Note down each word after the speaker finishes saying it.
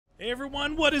Hey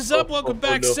everyone, what is up? Welcome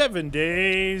back. No. 7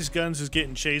 days. Guns is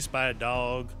getting chased by a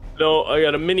dog. No, I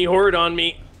got a mini horde on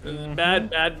me. This is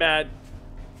bad, bad, bad.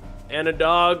 And a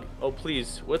dog. Oh,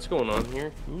 please. What's going on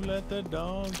here? Who let the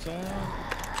dogs out?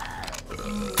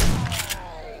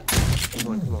 Come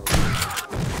on, come on.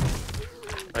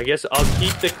 I guess I'll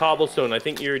keep the cobblestone. I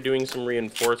think you're doing some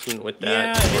reinforcement with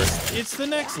that. Yeah, it's the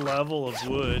next level of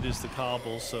wood is the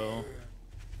cobble, so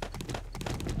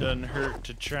doesn't hurt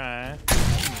to try.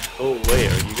 Oh, wait.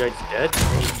 Are you guys dead?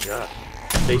 Oh, my God.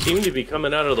 They seem to be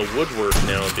coming out of the woodwork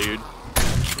now, dude.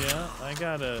 Yeah, I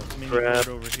got a mini horde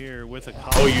over here with a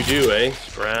cobble. Oh, you do, eh?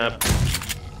 Scrap. Yeah.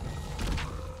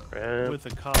 Scrap. With a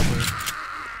cobble.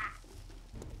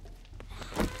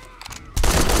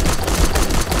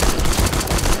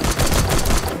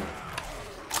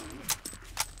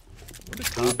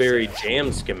 Blueberry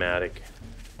jam schematic.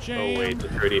 Jam. Oh, wait.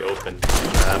 It's already open.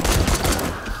 Scrap.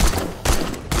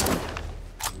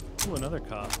 Ooh, another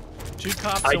cop. 2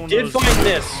 cops. I did find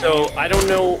this, so I don't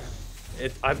know.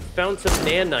 I've found some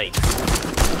nanites.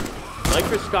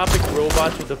 Microscopic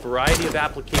robots with a variety of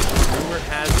applications. Rumor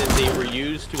has it they were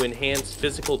used to enhance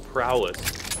physical prowess.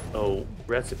 Oh,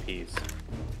 recipes.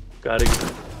 Gotta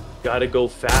go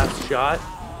fast shot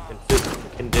and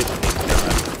physical conditioning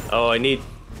shot. Oh, I need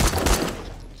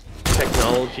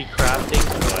technology crafting.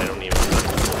 Oh, I don't even know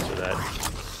close to that.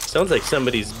 Sounds like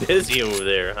somebody's busy over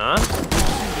there, huh?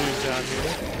 Dudes out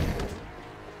here.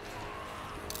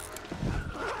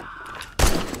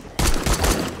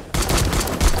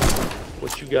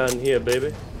 What you got in here,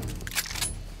 baby?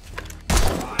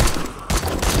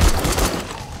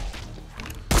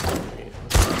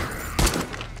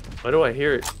 Why do I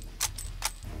hear it?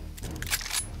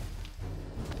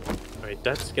 Alright,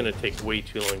 that's gonna take way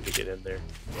too long to get in there.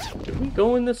 Did we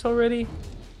go in this already?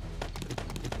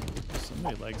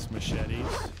 Somebody likes machetes.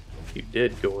 You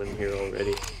did go in here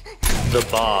already. The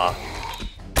bar.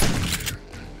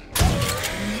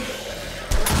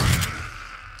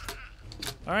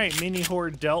 Alright, mini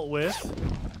horde dealt with.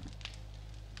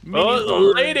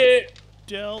 Oh, lady!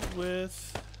 Dealt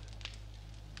with.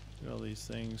 Look at all these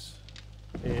things.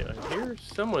 Yeah, I hear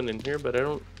someone in here, but I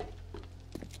don't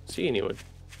see anyone.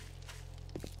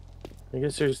 I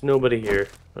guess there's nobody here.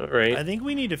 Alright. I think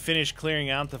we need to finish clearing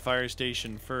out the fire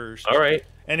station first. Alright.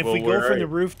 And if we go from the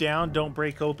roof down, don't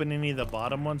break open any of the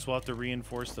bottom ones. We'll have to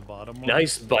reinforce the bottom ones.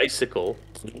 Nice bicycle.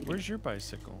 Where's your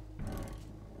bicycle?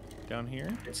 Down here?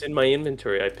 It's in my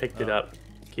inventory. I picked it up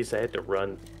in case I had to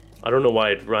run. I don't know why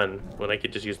I'd run when I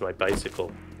could just use my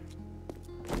bicycle.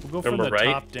 We'll go from the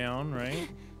top down, right?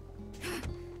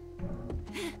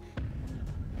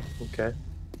 Okay.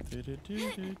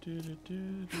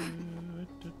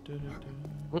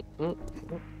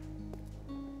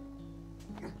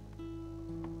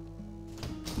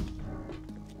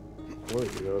 What are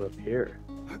you doing up here?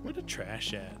 Where the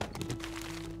trash at?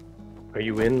 Are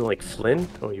you in, like, Flynn?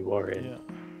 Oh, you are in. Yeah.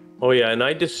 Oh, yeah, and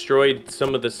I destroyed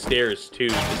some of the stairs, too,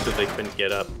 just so they couldn't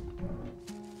get up.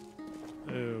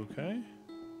 Okay.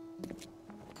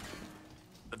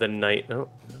 The night... Oh,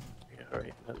 yeah,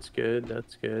 alright, that's good,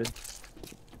 that's good.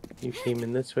 You came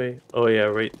in this way? Oh, yeah,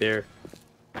 right there.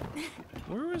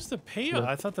 Where was the payoff?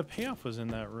 I thought the payoff was in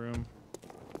that room.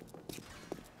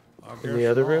 In the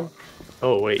other room?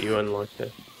 Oh, wait, you unlocked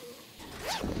it.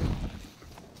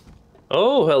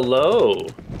 Oh, hello.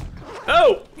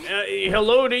 Oh,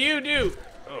 hello to you, dude.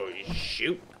 Oh,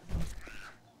 shoot.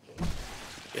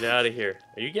 Get out of here.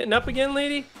 Are you getting up again,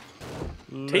 lady?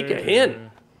 Take a hint.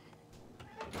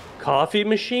 Coffee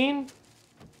machine?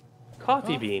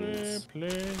 Coffee beans.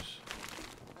 Please.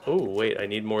 Oh, wait, I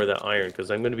need more of that iron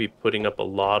because I'm going to be putting up a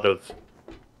lot of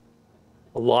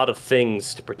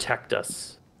things to protect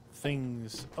us.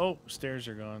 Things. Oh, stairs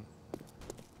are gone.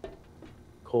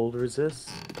 Cold resist?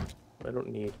 I don't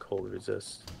need cold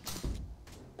resist.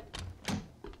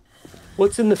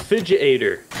 What's in the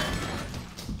fidgetator?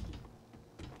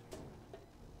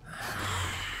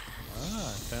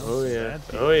 Oh yeah,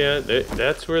 oh yeah.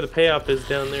 That's where the payoff is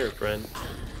down there, friend.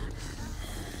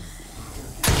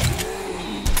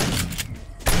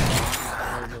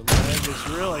 Oh, the lag is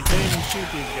real. I can't even shoot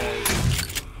these guys.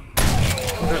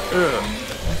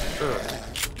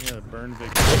 Yeah, burn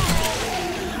victim.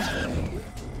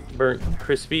 Burnt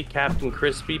crispy, Captain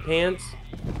Crispy Pants.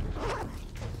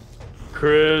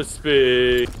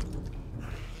 Crispy.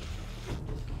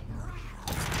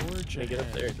 Can I get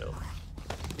up there? No.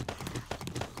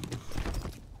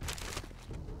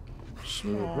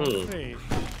 Small crate.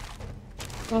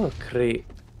 Oh, crate.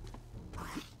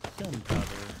 Gunpowder.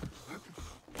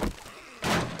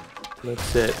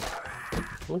 That's it.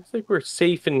 Looks like we're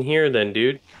safe in here then,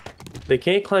 dude. They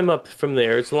can't climb up from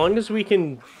there. As long as we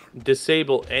can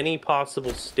disable any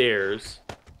possible stairs.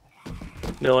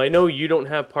 No, I know you don't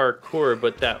have parkour,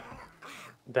 but that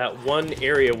one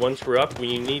area, once we're up,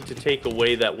 we need to take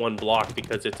away that one block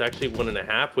because it's actually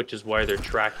 1.5, which is why they're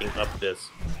tracking up this.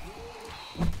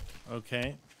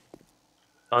 Okay.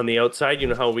 On the outside, you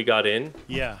know how we got in?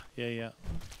 Yeah.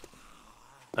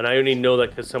 And I only know that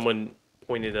because someone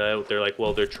pointed it out. They're like,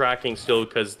 well, they're tracking still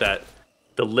because the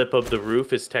lip of the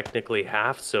roof is technically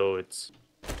half, so it's...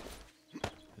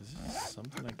 Is this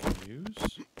something I can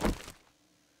use?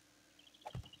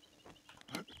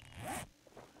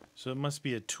 So it must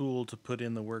be a tool to put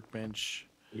in the workbench.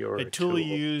 A tool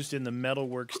used in the metal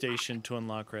workstation to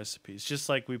unlock recipes, just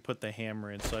like we put the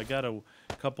hammer in. So I got a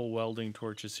couple welding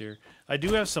torches here. I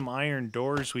do have some iron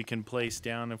doors we can place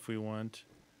down if we want.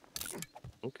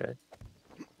 Okay.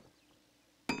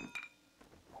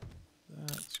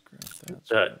 Scrap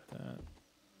that.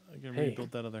 I can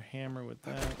rebuild that other hammer with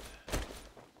that.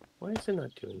 Why is it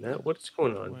not doing that? What's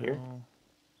going on here?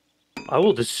 I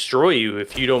will destroy you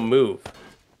if you don't move.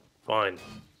 Fine.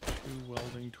 2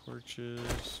 welding torches,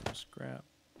 some scrap.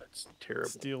 That's terrible.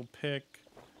 Steel pick.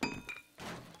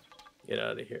 Get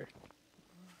out of here.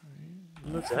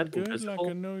 Looking good, invisible?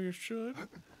 Like I know you should. All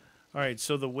right,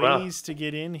 so the ways to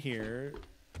get in here.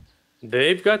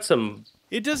 They've got some.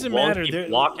 It doesn't matter. They're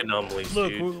block anomalies.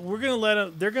 Look, dude. we're gonna let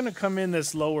them. They're gonna come in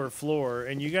this lower floor,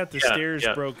 and you got the stairs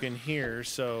broken here,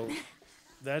 so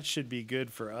that should be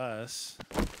good for us.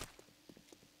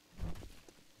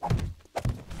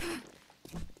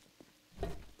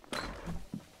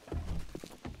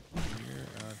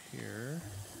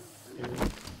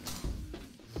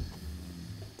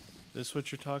 This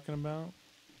what you're talking about?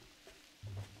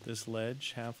 This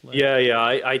ledge, half ledge?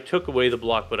 Yeah. I took away the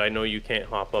block, but I know you can't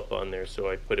hop up on there, so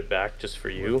I put it back just for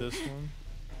you. With this one?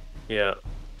 Yeah.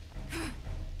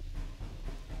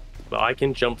 But I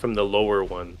can jump from the lower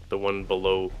one, the one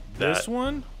below that. This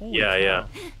one? Holy yeah.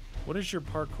 What is your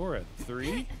parkour at?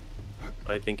 3?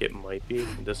 I think it might be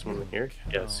this one here.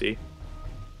 Yeah, see?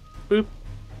 Boop.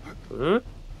 Boop.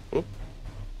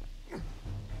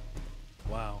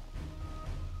 Wow.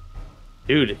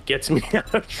 Dude, it gets me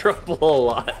out of trouble a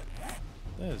lot.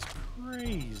 That is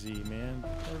crazy, man.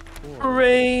 Parkour.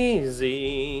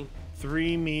 Crazy.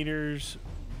 3 meters,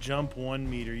 jump 1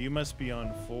 meter. You must be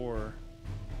on 4.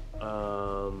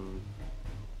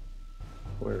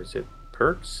 Where is it?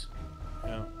 Perks?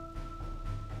 Yeah.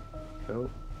 No.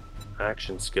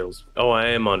 Action skills. Oh, I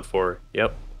am on 4.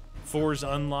 Yep. 4's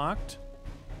unlocked?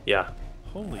 Yeah.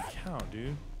 Holy cow,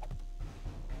 dude.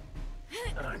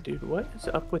 Dude, what is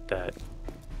up with that?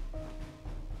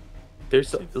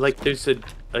 There's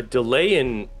a delay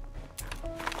in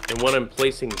what I'm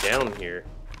placing down here.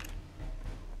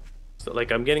 So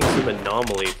like I'm getting some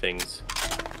anomaly things.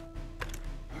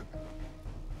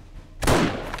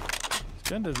 This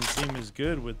gun doesn't seem as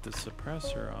good with the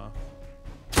suppressor off.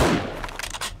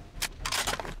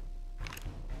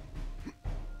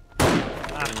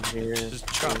 Just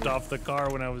chopped off the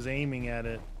car when I was aiming at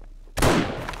it.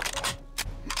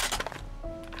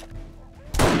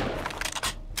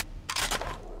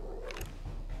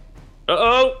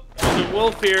 Uh-oh! There's a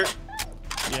wolf here.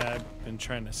 Yeah, I've been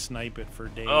trying to snipe it for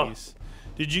days. Oh.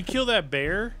 Did you kill that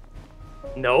bear?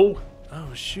 No.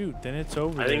 Oh, shoot. Then it's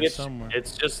over I think it's somewhere.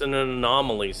 It's just an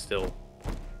anomaly still.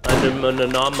 An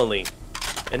anomaly.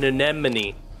 An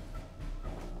anemone.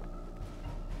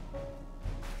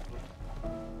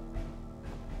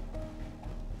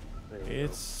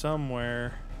 It's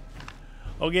somewhere.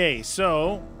 Okay,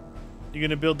 so you're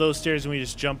gonna build those stairs and we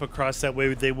just jump across that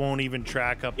way. They won't even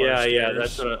track up. Yeah, our stairs. yeah.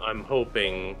 That's what I'm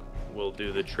hoping will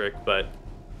do the trick. But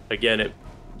again,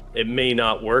 it may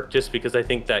not work just because I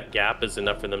think that gap is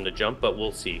enough for them to jump. But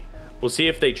we'll see. We'll see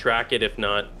if they track it. If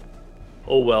not,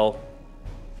 oh well.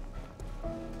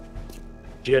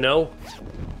 Do you know?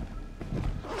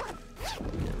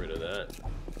 Get rid of that.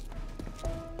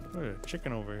 There's a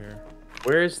chicken over here.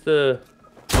 Where is the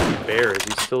bear? Is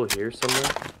he still here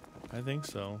somewhere? I think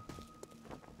so.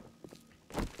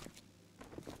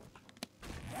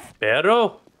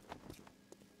 Perro?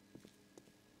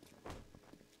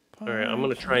 Alright, I'm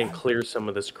gonna try and clear some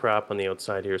of this crap on the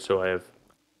outside here so I have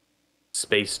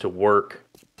space to work.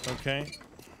 Okay.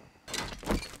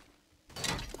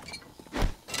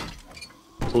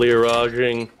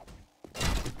 Clearaging.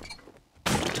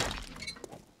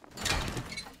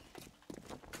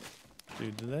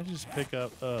 Dude, did I just pick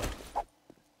up?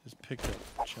 Just picked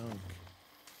up junk.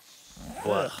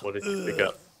 What? What did you pick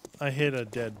up? I hit a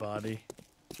dead body.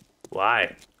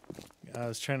 Why? I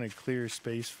was trying to clear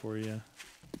space for you.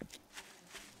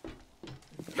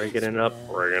 Breaking it up,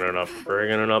 breaking it up,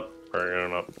 breaking it up, breaking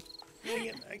it up. Dang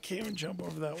it, I can't even jump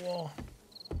over that wall.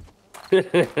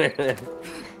 A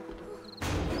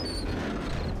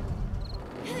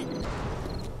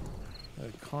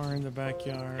car in the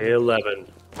backyard. Day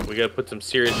 11. We gotta put some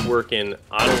serious work in.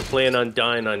 I don't plan on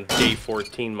dying on day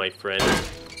 14, my friend.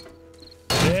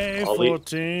 Day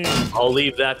 14. I'll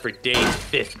leave that for day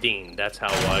 15. That's how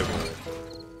I roll.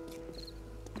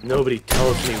 Nobody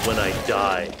tells me when I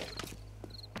die.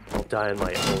 I'll die on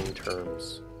my own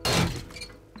terms.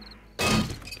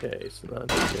 Okay, so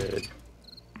that's good.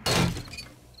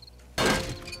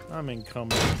 I'm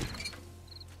encumbered.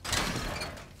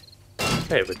 I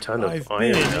have a ton of I've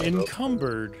iron been now,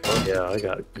 encumbered. Oh, yeah, I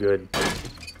got good.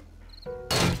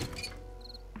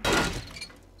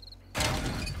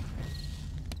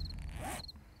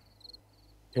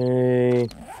 Okay.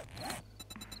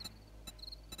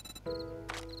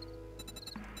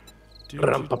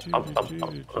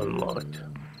 Unlocked.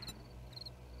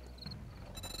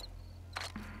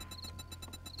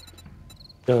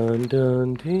 Dun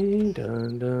dun ding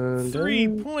dun dun. 3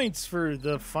 points for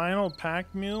the final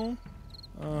pack mule.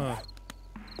 Oh,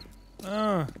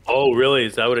 really?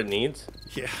 Is that what it needs?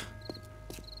 Yeah.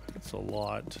 That's a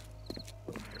lot.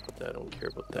 I don't care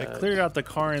about that. I cleared out the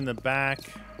car in the back.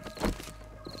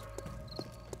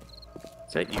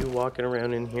 Is that you walking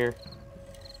around in here?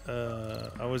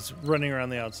 I was running around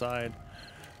the outside.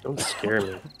 Don't scare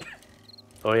me.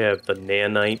 Oh yeah, the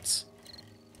nanites.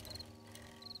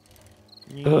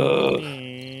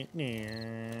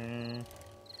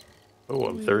 Oh,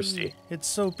 I'm thirsty. It's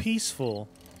so peaceful.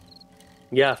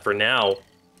 Yeah, for now.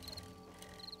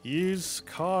 Use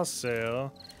car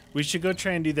sale. We should go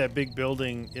try and do that big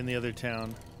building in the other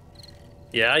town.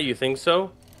 Yeah, you think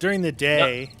so? During the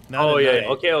day. Not oh at yeah.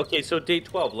 night. Okay. So day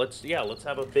 12. Let's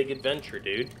have a big adventure,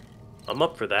 dude. I'm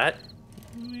up for that.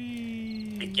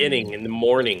 Beginning in the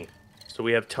morning, so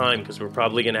we have time because we're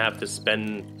probably gonna have to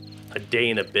spend a day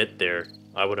and a bit there.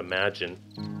 I would imagine.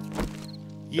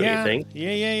 Yeah. You think?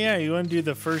 Yeah. You want to do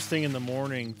the first thing in the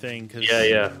morning thing? Cause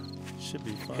Yeah. Should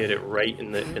be fun. Hit it right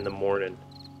in the morning.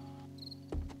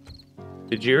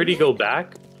 Did you already go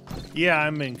back? Yeah,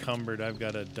 I'm encumbered. I've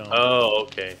got a dump. Oh,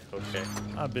 okay.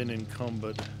 I've been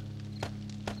encumbered.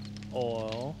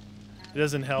 Oil. It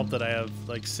doesn't help that I have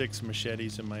like 6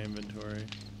 machetes in my inventory.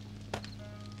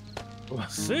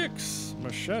 6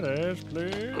 machetes,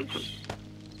 please.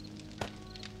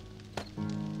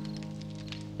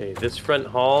 Okay, this front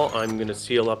hall I'm gonna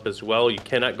seal up as well. You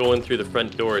cannot go in through the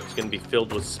front door. It's gonna be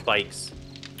filled with spikes.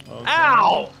 Okay.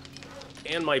 Ow!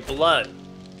 And my blood.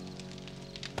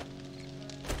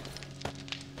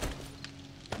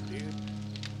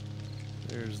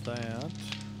 There's that.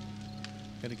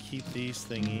 Gotta keep these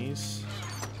thingies.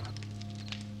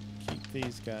 Keep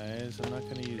these guys. I'm not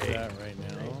gonna use that right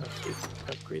now.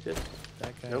 Upgrade this.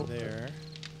 That guy there.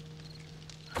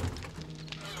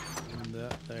 And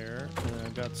that there. And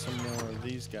I've got some more of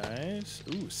these guys.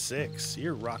 Ooh, 6.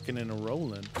 You're rocking and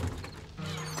a-rolling.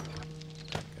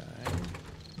 That guy.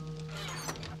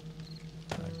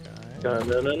 That guy.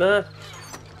 Da-na-na-na.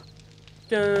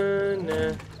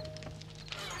 Da-na.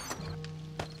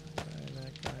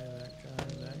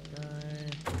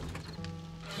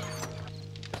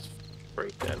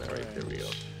 Break that. All right, there we go.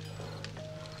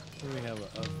 Here we have a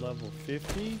level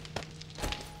 50,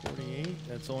 48.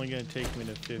 That's only going to take me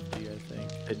to 50, I think.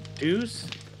 A deuce?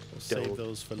 We'll save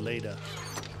those for later.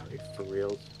 For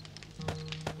reals.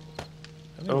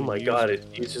 Oh my god, it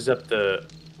uses up the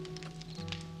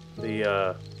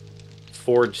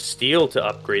forged steel to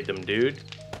upgrade them, dude.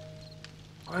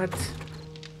 What?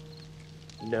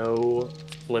 No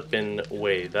flippin'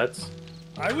 way. That's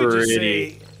I would just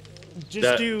say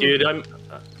dude,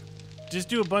 just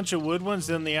do a bunch of wood ones,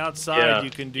 then the outside you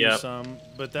can do some,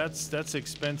 but that's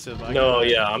expensive. I'm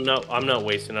not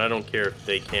wasting. I don't care if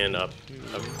they can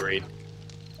upgrade.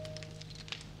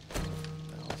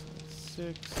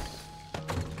 1,006.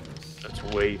 That's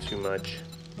way too much.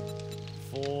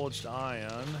 Forged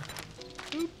iron.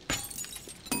 Oop.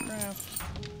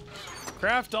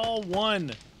 Craft all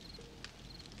one.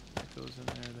 That goes in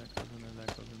there, that goes in there,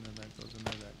 that goes in there, that goes in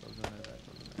there, that goes in there, that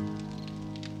goes in there.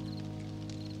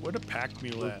 Where the pack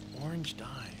mule at? Orange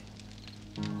dye.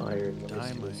 Iron.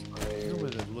 Dye my. What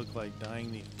would it look like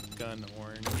dyeing the gun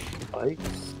orange?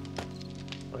 Spikes?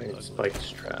 Iron spike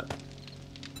strap.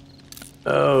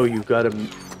 Oh, you got to...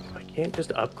 I can't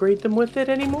just upgrade them with it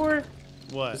anymore?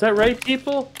 What? Is that right,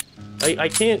 people? I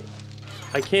can't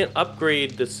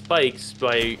upgrade the spikes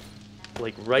by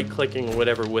like right-clicking or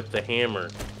whatever with the hammer.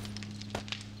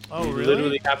 Oh, you really?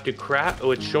 literally have to craft.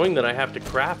 Oh, it's showing that I have to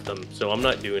craft them, so I'm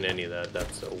not doing any of that.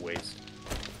 That's a waste.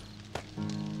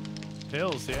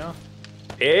 Pills, yeah.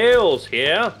 Pills,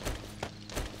 yeah.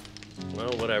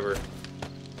 Well, whatever.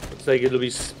 Looks like it'll be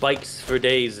spikes for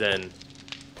days then.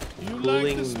 You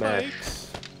Cooling like the mesh.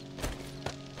 spikes?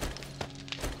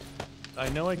 I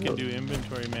know I can do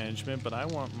inventory management, but I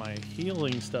want my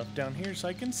healing stuff down here so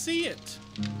I can see it.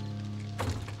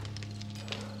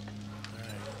 Alright,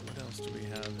 what else do we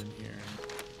have in here?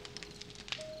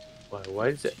 Why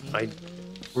is it? I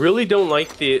really don't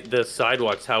like the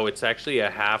sidewalks, how it's actually a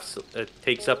half, it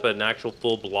takes up an actual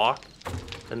full block,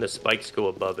 and the spikes go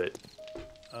above it.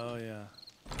 Oh, yeah.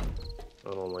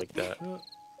 I don't like that. Come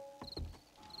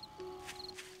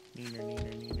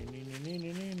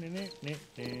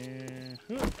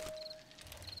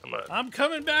on. I'm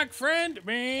coming back, friend.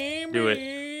 Do it.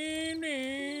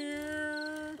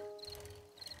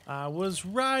 I was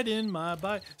riding my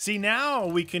bike. See, now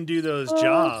we can do those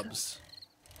jobs,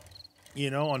 you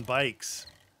know, on bikes.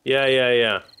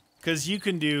 Yeah. Because you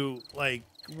can do, like,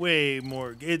 way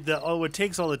more. What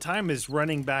takes all the time is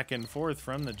running back and forth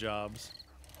from the jobs.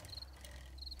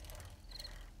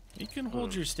 You can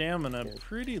hold your stamina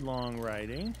pretty long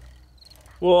riding.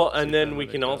 Well, and then we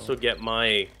can also get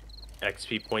my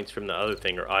XP points from the other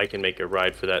thing, or I can make a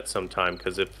ride for that sometime,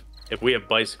 because if we have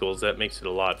bicycles, that makes it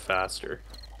a lot faster.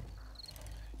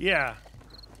 Yeah.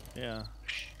 Yeah.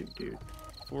 Shoot, dude.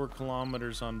 4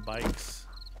 kilometers on bikes.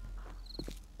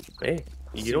 Hey,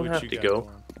 you don't have to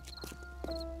go.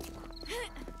 Oh,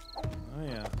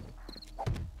 yeah.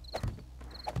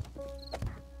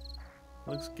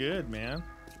 Looks good, man.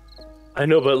 I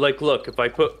know, but like, look, if I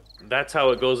put... That's how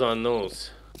it goes on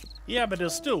those. Yeah, but it'll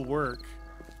still work.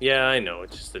 Yeah, I know.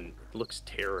 It just it looks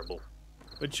terrible.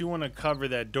 But you want to cover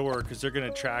that door, because they're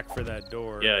going to track for that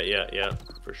door. Yeah,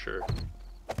 for sure.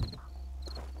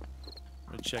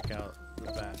 Let's check out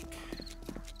the back.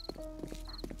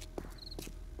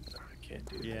 I can't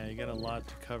do that. Yeah, you got a lot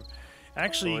to cover.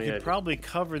 Actually, you could probably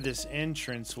cover this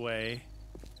entranceway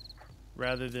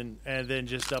rather than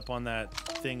just up on that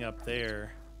thing up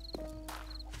there.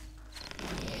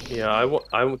 Yeah,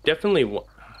 I definitely want...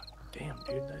 Damn,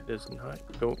 dude, that does not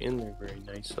go in there very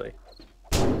nicely.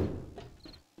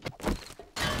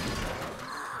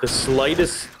 The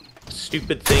slightest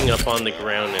stupid thing up on the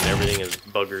ground and everything is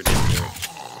buggered in here.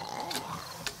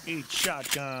 Eat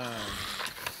shotgun.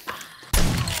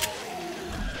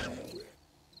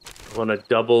 I want a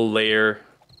double layer.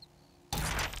 A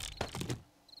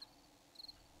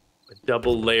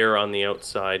double layer on the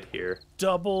outside here.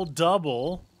 Double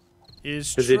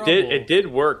is trouble. Because it did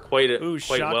work quite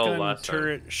well last time.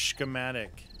 Turret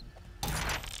schematic.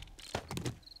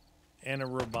 And a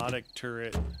robotic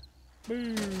turret.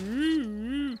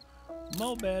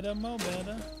 Mo better.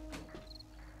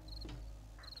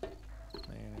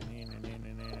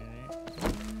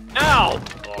 Ow!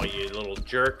 Oh, you little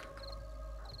jerk.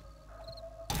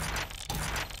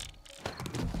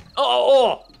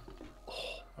 Oh!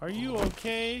 Are you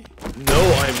okay?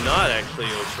 No, I'm not actually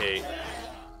okay.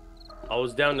 I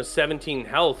was down to 17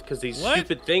 health because these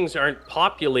stupid things aren't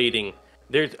populating.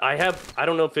 I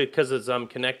don't know if it's because I'm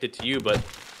connected to you, but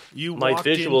my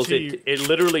visuals, it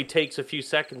literally takes a few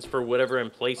seconds for whatever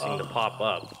I'm placing to pop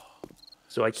up.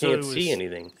 So I can't see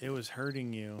anything. It was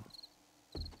hurting you.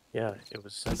 Yeah, it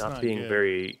was not being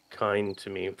very kind to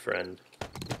me, friend.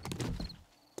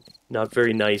 Not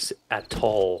very nice at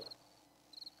all.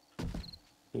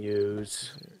 Use.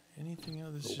 Is there anything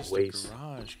else? This is just a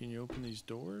garage. Can you open these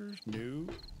doors? No.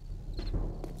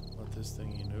 What this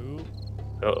thingy? No.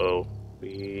 Uh-oh.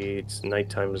 It's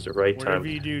nighttime is the right time. Whatever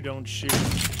you do, don't shoot.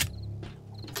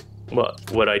 Well,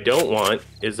 what I don't want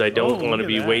is I don't want to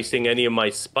be wasting any of my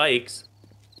spikes.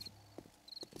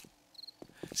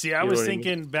 See, I was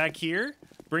thinking back here,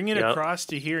 bring it across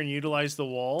to here and utilize the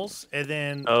walls, and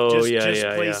then just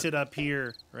place it up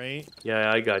here, right? Yeah,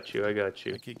 I got you. I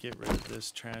could get rid of this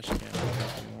trash can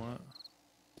if you want.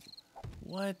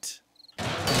 What?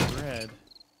 Bread.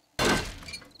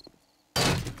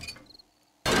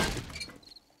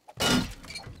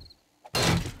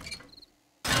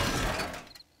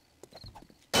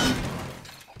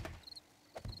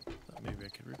 Maybe I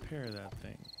could repair that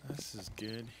thing. This is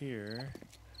good here.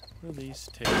 What do these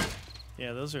take?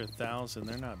 Yeah, those are 1,000.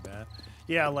 They're not bad.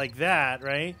 Yeah, like that,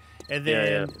 right? And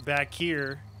then back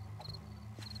here.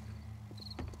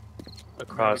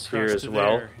 Across here as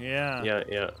well. There. Yeah.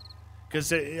 Yeah.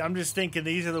 Because I'm just thinking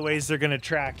these are the ways they're going to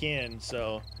track in.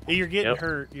 So you're getting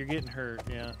hurt. You're getting hurt.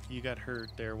 Yeah, you got hurt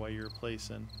there while you were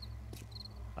placing.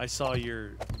 I saw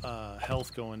your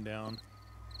health going down.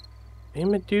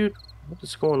 Damn it, dude. What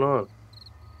is going on?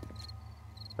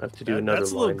 I have to do another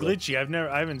That's a little glitchy. I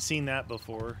haven't seen that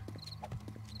before.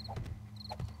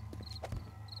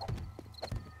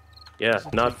 Yeah,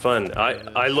 not fun.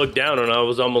 I looked down and I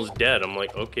was almost dead. I'm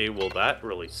like, okay, well that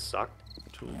really sucked.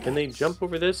 Can they jump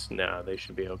over this? Nah, they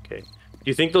should be okay. Do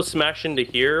you think they'll smash into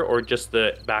here or just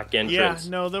the back entrance? Yeah,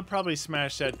 no, they'll probably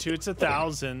smash that too. It's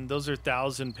 1,000. Those are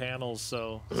 1,000 panels,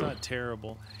 so it's not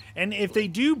terrible. And if they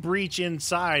do breach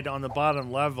inside on the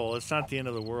bottom level, it's not the end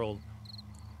of the world.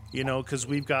 You know, because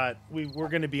we're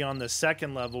going to be on the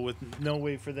second level with no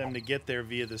way for them to get there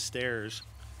via the stairs.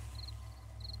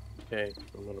 Okay,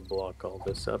 I'm going to block all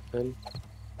this up then.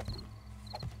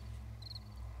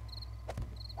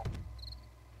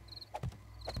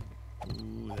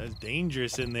 Ooh, that's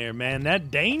dangerous in there, man.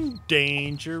 That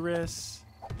dangerous.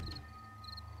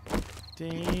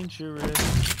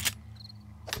 Dangerous.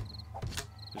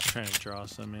 Just trying to draw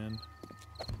some in.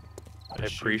 I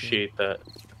appreciate that.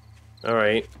 All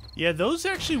right. Yeah, those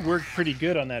actually worked pretty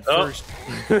good on that first.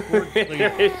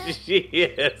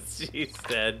 Yes, she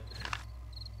said.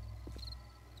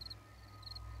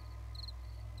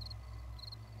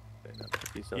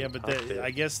 Yeah, but I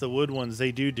guess the wood ones,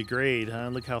 they do degrade, huh?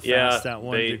 Look how fast that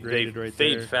one degraded right there.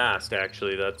 They fade fast,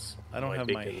 actually. That's. I don't have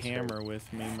my hammer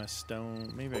with me, my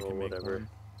stone. Maybe I can make one.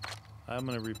 I'm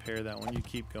going to repair that one. You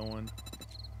keep going.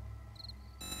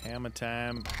 Hammer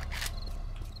time.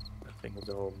 That thing is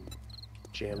all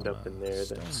jammed up in there.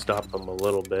 That stop them a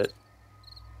little bit.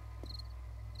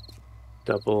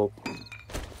 Double.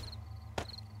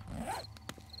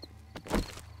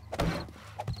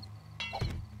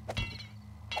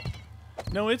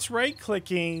 No, it's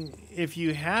right-clicking. If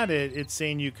you had it, it's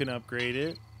saying you can upgrade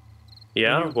it.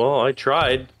 Yeah, well, I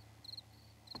tried.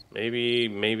 Maybe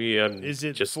I'm Is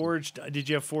it just... forged? Did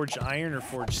you have forged iron or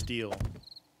forged steel?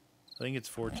 I think it's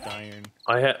forged iron.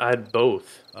 I had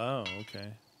both. Oh,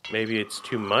 okay. Maybe it's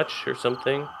too much or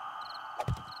something.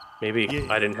 Maybe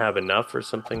I didn't have enough or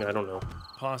something. I don't know.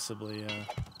 Possibly, yeah.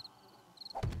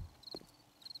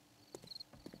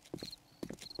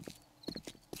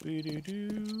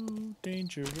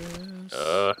 Dangerous.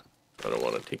 I don't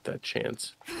want to take that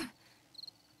chance. Can't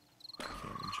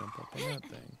even jump up on that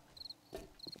thing.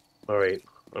 Alright,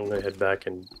 I'm gonna head back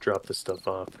and drop the stuff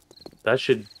off. That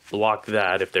should block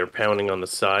that. If they're pounding on the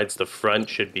sides, the front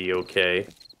should be okay.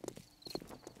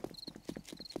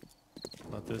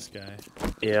 Not this guy.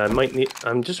 Yeah, I might need...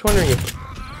 I'm just wondering if...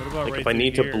 What about like right if I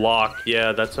need here? to block...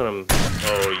 Yeah, that's what I'm...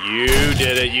 Oh, you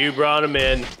did it. You brought him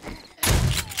in.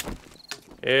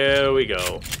 Here we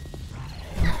go.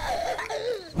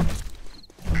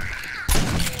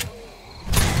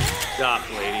 Stop,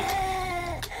 lady.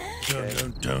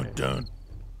 Dun.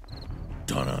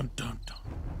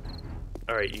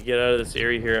 Alright, you get out of this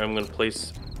area here. I'm going to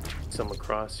place some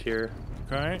across here.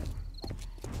 Okay.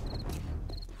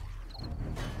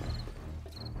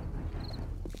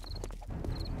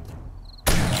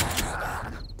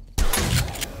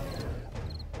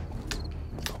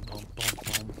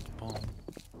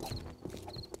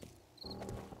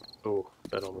 Oh,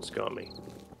 that almost got me.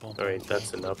 Alright,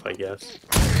 that's enough, I guess.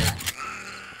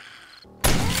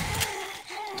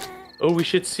 Oh, we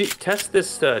should test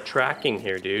this tracking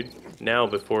here, dude. Now,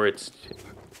 before it's...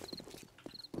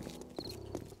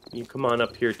 You come on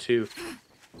up here, too.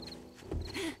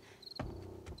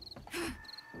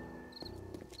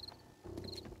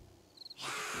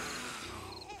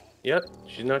 Yep,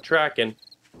 she's not tracking.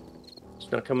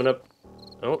 She's not coming up.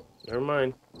 Oh, never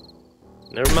mind.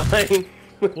 Never mind.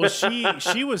 Well,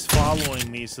 she was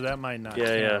following me, so that might not count.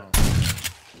 Yeah.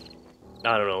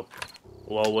 I don't know.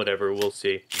 Well, whatever. We'll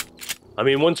see. I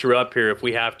mean, once you're up here, if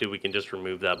we have to, we can just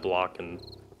remove that block and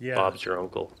Bob's your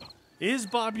uncle. Is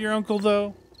Bob your uncle,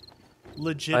 though?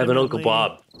 Legitimately? I have an Uncle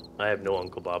Bob. I have no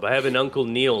Uncle Bob. I have an Uncle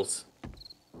Niels.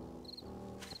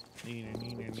 Who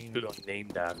I'm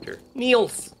named after.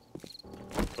 Niels!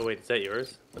 Oh, wait, is that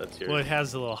yours? That's yours. Well, it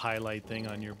has a little highlight thing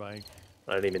on your bike.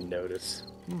 I didn't even notice.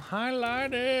 I'm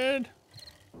highlighted.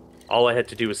 All I had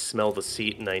to do was smell the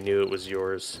seat, and I knew it was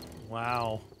yours.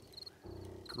 Wow.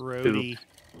 Grody.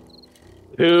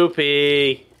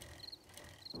 Poopy.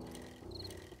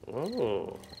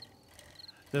 Oh.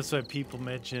 That's why people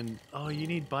mention, oh, you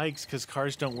need bikes because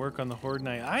cars don't work on the Horde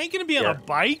night. I ain't going to be on a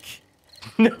bike.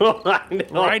 No, I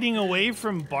know. Riding away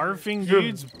from barfing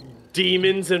dudes.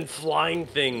 Demons and flying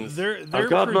things. I've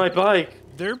got my bike.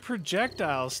 Their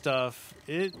projectile stuff,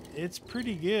 it's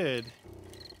pretty good.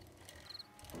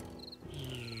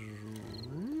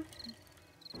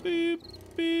 Boop,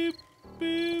 boop,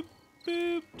 boop,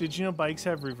 boop. Did you know bikes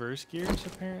have reverse gears,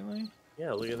 apparently?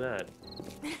 Yeah, look at that.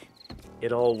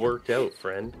 It all worked out,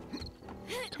 friend.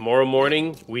 Tomorrow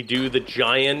morning, we do that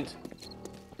giant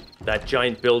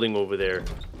building over there.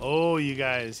 Oh, you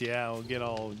guys, yeah, we'll get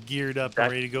all geared up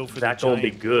and ready to go for that. That's gonna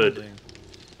be good.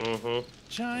 Mm-hmm.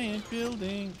 giant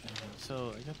building.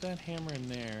 So I got that hammer in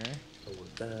there. Oh,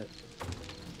 with that.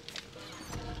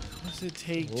 What does it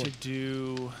take to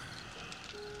do?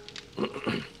 What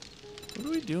do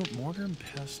we do? Mortar and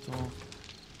pestle.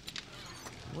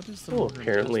 What is the mortar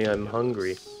apparently and pestle I'm give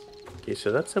hungry. us? Okay,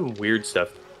 so that's some weird stuff.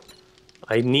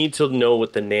 I need to know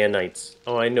what the nanites.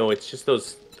 Oh, I know. It's just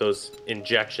those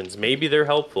injections. Maybe they're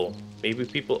helpful. Maybe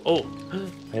people. Oh,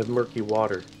 I have murky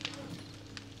water.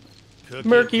 Cook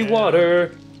Murky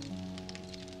water.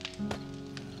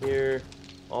 Here,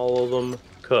 all of them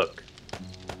cook.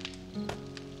 Put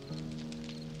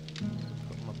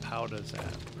my powders at.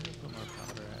 Where did I put my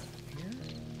powder at? Here.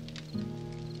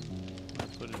 I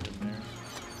put it in there.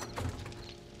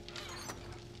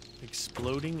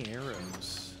 Exploding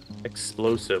arrows.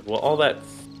 Explosive. Well, all that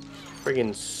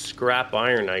friggin' scrap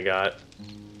iron I got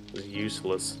was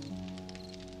useless.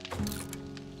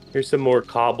 Here's some more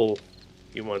cobble.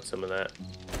 You want some of that?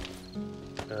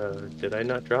 Did I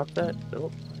not drop that?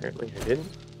 Nope, apparently I didn't.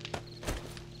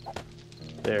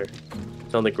 There.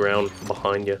 It's on the ground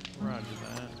behind you. Roger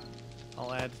that.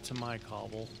 I'll add it to my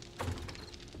cobble.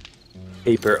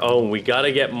 Paper. Oh, we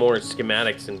gotta get more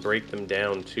schematics and break them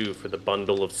down too for the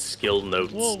bundle of skill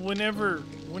notes. Well, whenever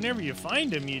you find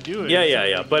them, you do it.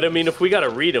 Yeah. But I mean, if we gotta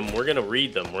read them, we're gonna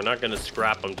read them. We're not gonna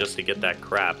scrap them just to get that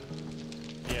crap.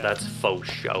 Yeah. That's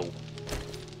faux show.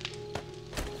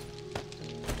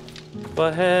 If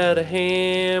I had a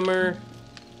hammer.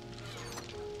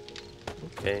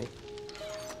 Okay.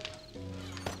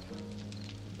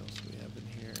 What else we have in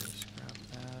here? Scrap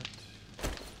that.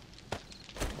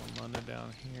 One mana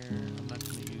down here. I'm not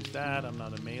going to use that. I'm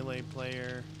not a melee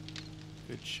player.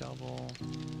 Good shovel.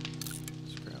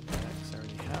 Scrap axe. I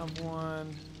already have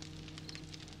one.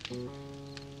 Dang,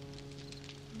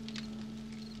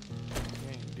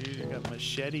 dude, I got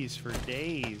machetes for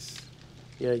days.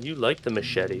 Yeah, you like the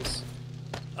machetes.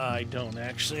 I don't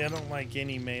actually. I don't like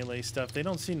any melee stuff. They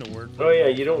don't seem to work. Oh yeah,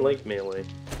 you don't like melee.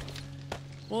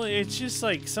 Well, it's just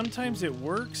like sometimes it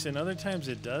works and other times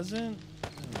it doesn't.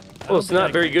 Well, it's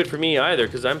not very good for me either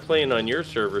because I'm playing on your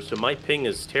server, so my ping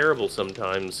is terrible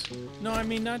sometimes. No, I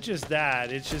mean not just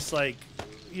that. It's just like,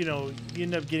 you know, you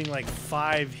end up getting like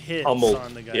 5 hits Humbled.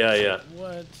 on the guy. Yeah, it's yeah. like,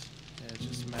 what? Yeah, it's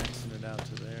just maxing it out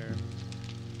to there.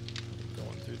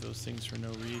 Going through those things for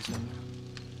no reason.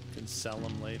 Can sell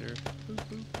them later. Boop,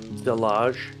 boop, boop.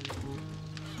 Delage.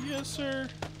 Yes, sir.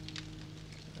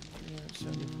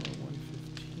 374,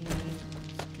 115.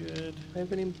 That's good. I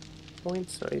have any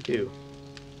points? I do.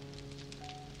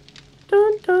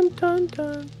 Dun dun dun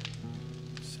dun.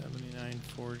 79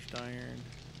 forged iron.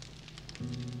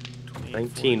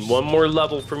 19. forged One more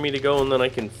level for me to go, and then I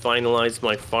can finalize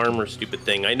my farmer stupid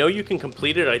thing. I know you can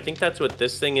complete it. I think that's what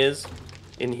this thing is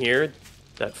in here.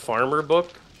 That farmer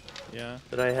book. Yeah.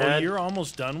 That I had. Oh, you're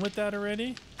almost done with that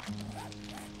already?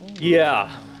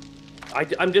 Yeah.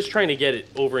 I'm just trying to get it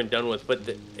over and done with, but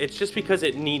it's just because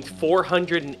it needs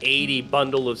 480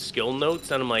 bundle of skill notes,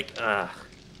 and I'm like, ah.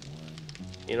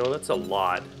 You know, that's a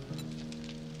lot.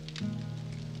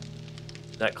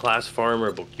 That class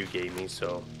farmer book you gave me,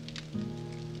 so.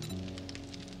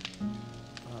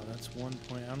 Oh, that's 1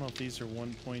 point. I don't know if these are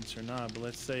 1 points or not, but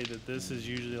let's say that this is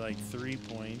usually like 3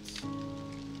 points.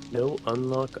 No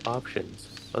unlock options.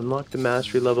 Unlock the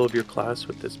mastery level of your class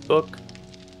with this book.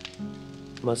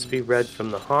 Must be read from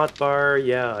the hotbar.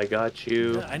 Yeah, I got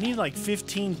you. I need like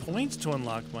 15 points to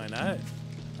unlock mine. I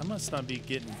must not be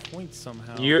getting points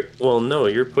somehow. No,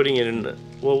 you're putting it in.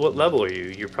 Well, what level are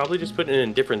you? You're probably just putting it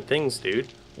in different things, dude.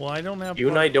 Well, I don't have. You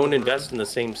and I don't invest in the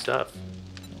same stuff. I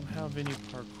don't have any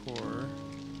parkour.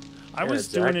 I Yeah, was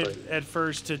doing exactly. it at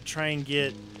first to try and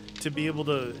get to be able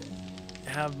to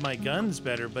have my guns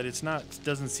better, but it's not. It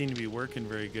doesn't seem to be working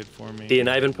very good for me. See, and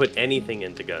I haven't put anything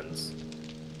into guns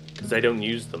because I don't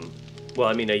use them. Well,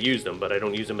 I mean, I use them, but I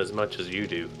don't use them as much as you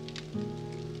do.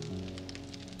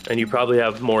 And you probably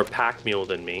have more pack mule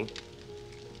than me.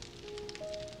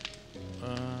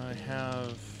 I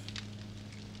have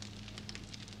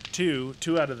two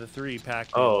out of the 3 pack.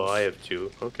 Oh, mules. I have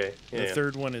 2. Okay. The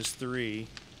third one is 3.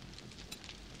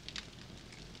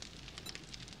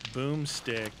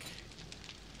 Boomstick.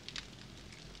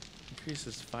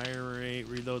 Increases fire rate.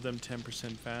 Reload them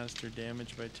 10% faster.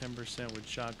 Damage by 10% with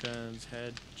shotguns.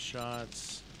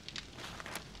 Headshots.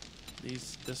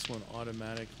 This one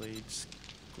automatically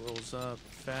scrolls up.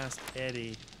 Fast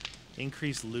eddy.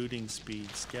 Increased looting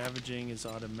speed. Scavenging is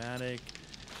automatic.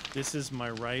 This is my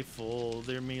rifle.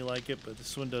 They may like it, but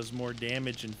this one does more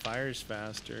damage and fires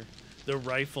faster. The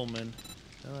Rifleman.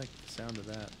 I like the sound of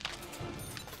that.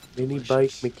 Mini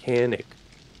Delicious. bike mechanic.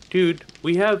 Dude,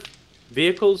 we have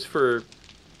vehicles for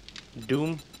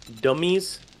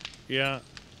dummies. Yeah.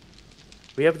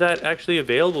 We have that actually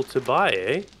available to buy,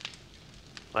 eh?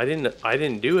 I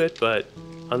didn't do it, but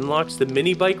unlocks the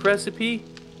mini bike recipe.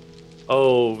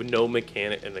 Oh, no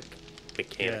mechanic in the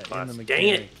mechanic class. In the Dang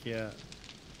it! Yeah.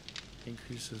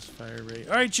 Increases fire rate.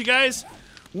 All right, you guys.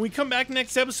 When we come back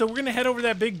next episode, we're gonna head over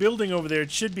that big building over there.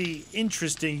 It should be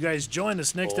interesting. You guys join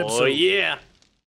us next episode. Oh yeah.